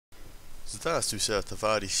Zdravствуйте,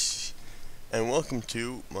 товарищи, and welcome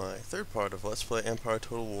to my third part of Let's Play Empire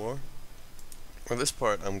Total War. For this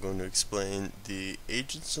part, I'm going to explain the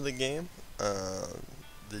agents of the game,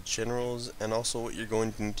 the generals, and also what you're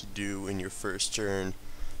going to need to do in your first turn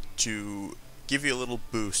to give you a little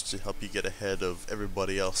boost to help you get ahead of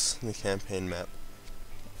everybody else in the campaign map.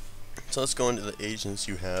 So let's go into the agents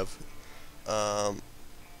you have.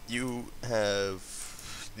 You have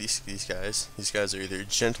these guys. These guys are either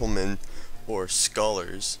gentlemen or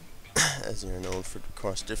scholars, as they're known for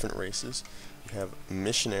across different races. You have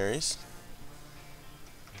missionaries,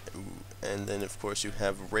 and then of course you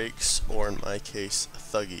have rakes, or in my case,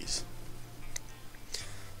 thuggies.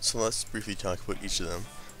 So let's briefly talk about each of them.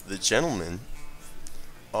 The gentlemen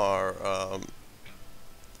are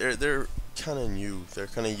they're kind of new. They're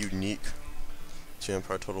kind of unique to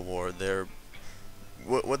Empire Total War. They're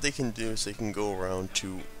what they can do is they can go around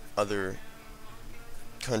to other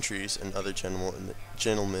countries and other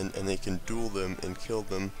gentlemen, and they can duel them and kill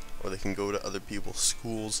them, or they can go to other people's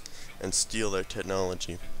schools and steal their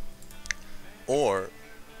technology. Or,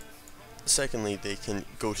 secondly, they can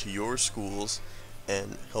go to your schools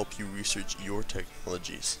and help you research your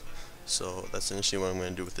technologies. So that's initially what I'm going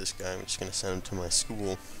to do with this guy. I'm just going to send him to my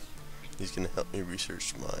school. He's going to help me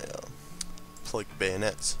research my plug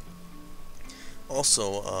bayonets.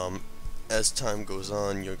 Also, as time goes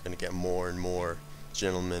on, you're going to get more and more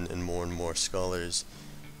gentlemen and more scholars,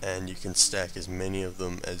 and you can stack as many of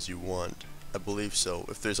them as you want. I believe so.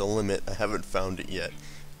 If there's a limit, I haven't found it yet,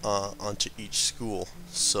 onto each school.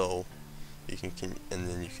 So you can and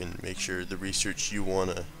then you can make sure the research you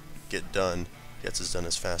want to get done gets done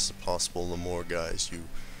as fast as possible. The more guys you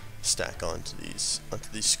stack onto these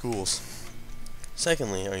schools.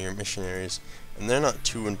 Secondly are your missionaries, and they're not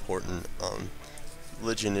too important.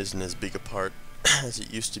 Religion isn't as big a part as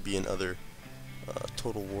it used to be in other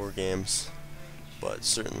Total War games, but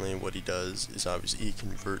certainly what he does is obviously he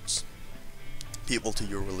converts people to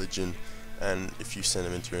your religion, and if you send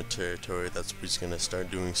him into a territory, that's what he's going to start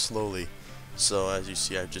doing slowly. So as you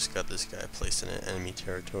see, I've just got this guy placed in an enemy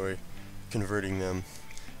territory, converting them.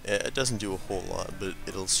 It doesn't do a whole lot, but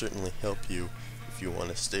it'll certainly help you if you want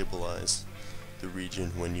to stabilize the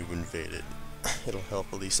region when you invade it. It'll help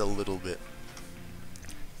at least a little bit.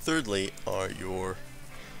 Thirdly are your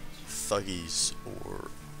thuggies, or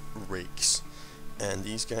rakes, and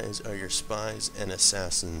these guys are your spies and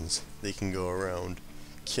assassins. They can go around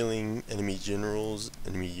killing enemy generals,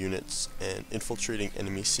 enemy units, and infiltrating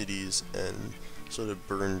enemy cities, and sort of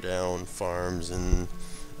burn down farms and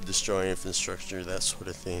destroy infrastructure, that sort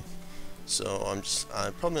of thing. So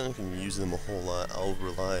I'm probably not going to use them a whole lot. I'll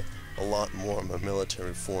rely a lot more on my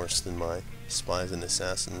military force than my spies and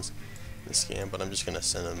assassins in this game, but I'm just going to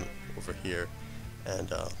send him over here,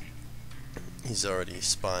 and he's already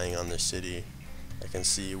spying on their city. I can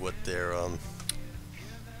see what their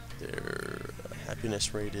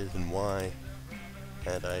happiness rate is and why,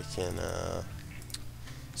 and I can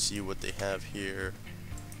see what they have here,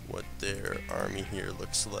 what their army here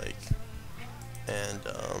looks like, and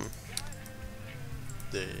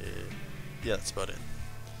yeah, that's about it.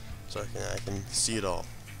 So I can see it all.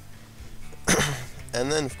 And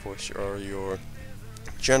then of course there are your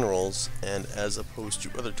generals, and as opposed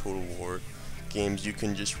to other Total War games, you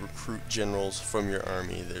can just recruit generals from your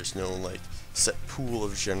army. There's no like set pool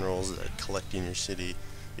of generals that collect in your city.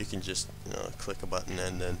 You can just click a button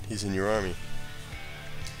and then he's in your army.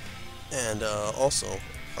 And also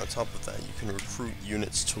on top of that, you can recruit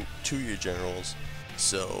units to your generals.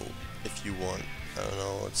 So if you want, I don't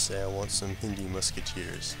know, let's say I want some Hindi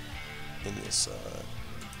musketeers in this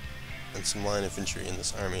and some line infantry in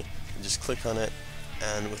this army, you just click on it,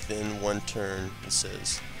 and within one turn it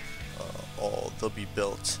says they'll be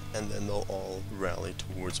built, and then they'll all rally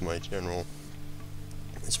towards my general.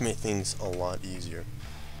 This makes things a lot easier.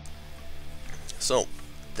 So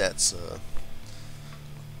that's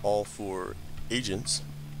all for agents,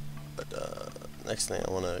 but next thing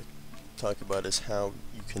I want to talk about is how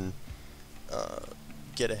you can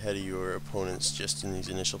get ahead of your opponents just in these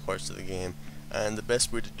initial parts of the game. And the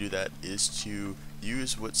best way to do that is to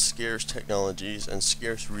use what scarce technologies and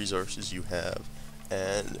scarce resources you have,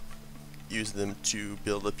 and use them to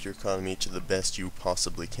build up your economy to the best you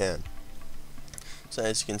possibly can. So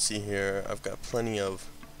as you can see here, I've got plenty of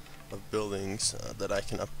buildings that I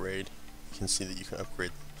can upgrade. You can see that you can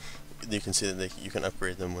upgrade. You can see that you can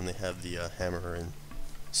upgrade them when they have the hammer and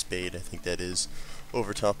spade, I think that is,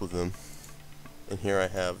 over top of them. And here I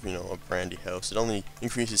have, a brandy house. It only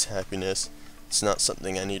increases happiness. It's not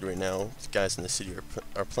something I need right now. The guys in the city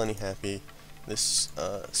are plenty happy. This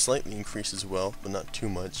slightly increases wealth, but not too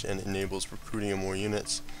much, and enables recruiting of more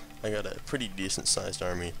units. I got a pretty decent sized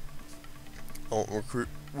army. I won't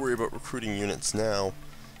worry about recruiting units now.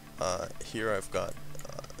 Here I've got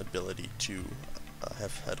ability to I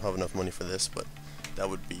don't have enough money for this, but that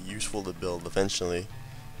would be useful to build eventually,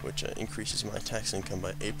 which increases my tax income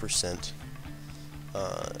by 8%.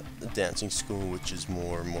 The dancing school, which is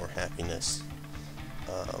more happiness.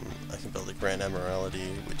 I can build a Grand Admiralty,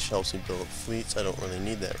 which helps me build up fleets. I don't really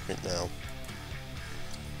need that right now.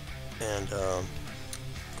 And of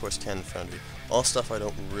course, Cannon Foundry. All stuff I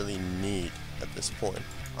don't really need at this point.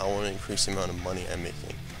 I want to increase the amount of money I'm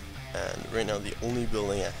making. And right now, the only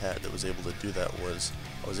building I had that was able to do that was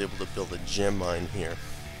I was able to build a gem mine here.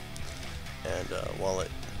 And while it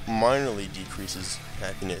minorly decreases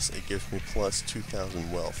happiness, it gives me plus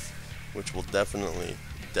 2,000 wealth, which will definitely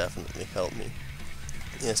help me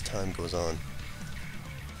as time goes on.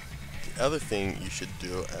 The other thing you should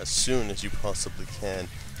do as soon as you possibly can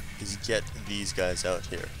is get these guys out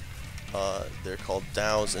here. They're called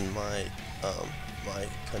dhows in my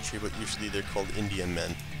country, but usually they're called Indian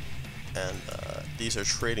men. And these are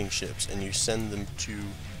trading ships, and you send them to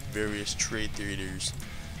various trade theaters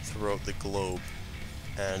throughout the globe.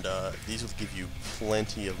 And these will give you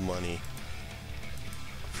plenty of money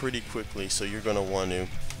pretty quickly, so you're going to want to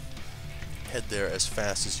head there as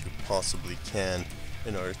fast as you possibly can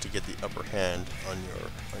in order to get the upper hand on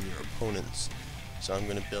your opponents. So I'm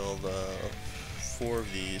going to build 4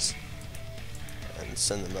 of these and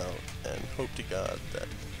send them out, and hope to God that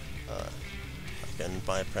I can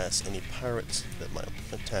bypass any pirates that might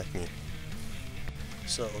attack me.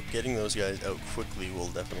 So getting those guys out quickly will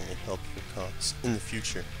definitely help your cause in the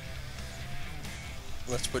future.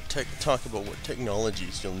 Let's talk about what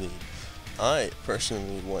technologies you'll need. I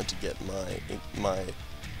personally want to get my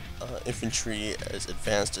infantry as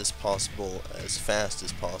advanced as possible, as fast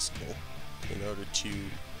as possible, in order to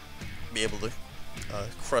be able to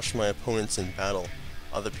crush my opponents in battle.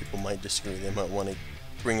 Other people might disagree. They might want to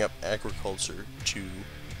bring up agriculture to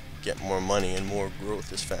get more money and more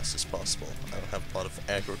growth as fast as possible. I don't have a lot of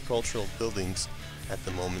agricultural buildings at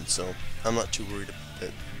the moment, so I'm not too worried about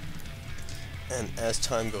it. And as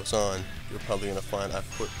time goes on, you're probably going to find I've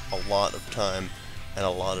put a lot of time and a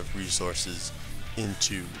lot of resources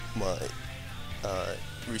into my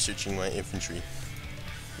researching my infantry,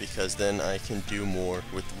 because then I can do more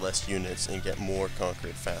with less units and get more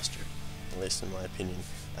conquered faster, at least in my opinion.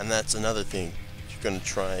 And that's another thing you're going to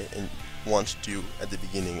try and want to do at the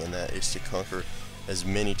beginning, and that is to conquer as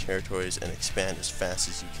many territories and expand as fast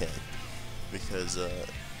as you can, because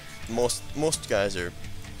most guys are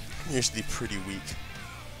usually pretty weak,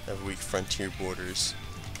 have weak frontier borders,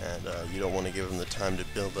 and you don't want to give them the time to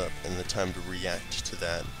build up and the time to react to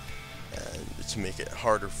that, and to make it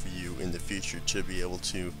harder for you in the future to be able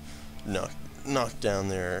to knock down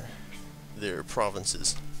their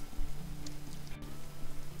provinces.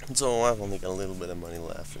 And so I've only got a little bit of money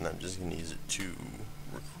left, and I'm just going to use it to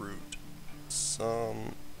recruit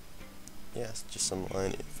some, just some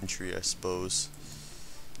line infantry, I suppose.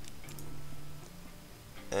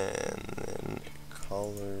 And then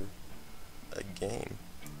color a game.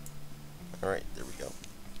 Alright, there we go.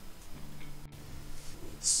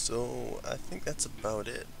 So I think that's about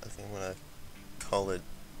it. I think I'm gonna call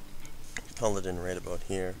it in right about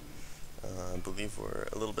here. I believe we're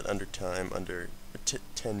a little bit under time, under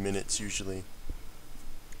 10 minutes usually.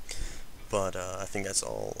 But I think that's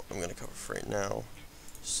all I'm gonna cover for right now.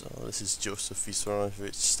 So this is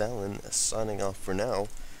JosefVStalin signing off for now,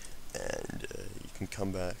 and you can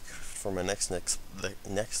come back for my next Let's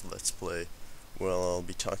Play. Well, I'll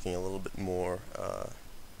be talking a little bit more.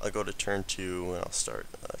 I'll go to turn 2 and I'll start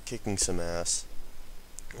kicking some ass.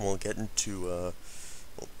 And we'll get into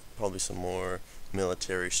probably some more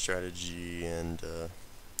military strategy, and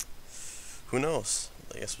who knows?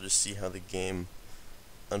 I guess we'll just see how the game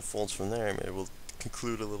unfolds from there. Maybe we'll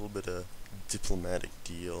conclude a little bit of diplomatic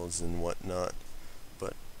deals and whatnot,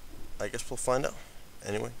 but I guess we'll find out.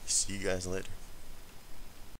 Anyway, see you guys later.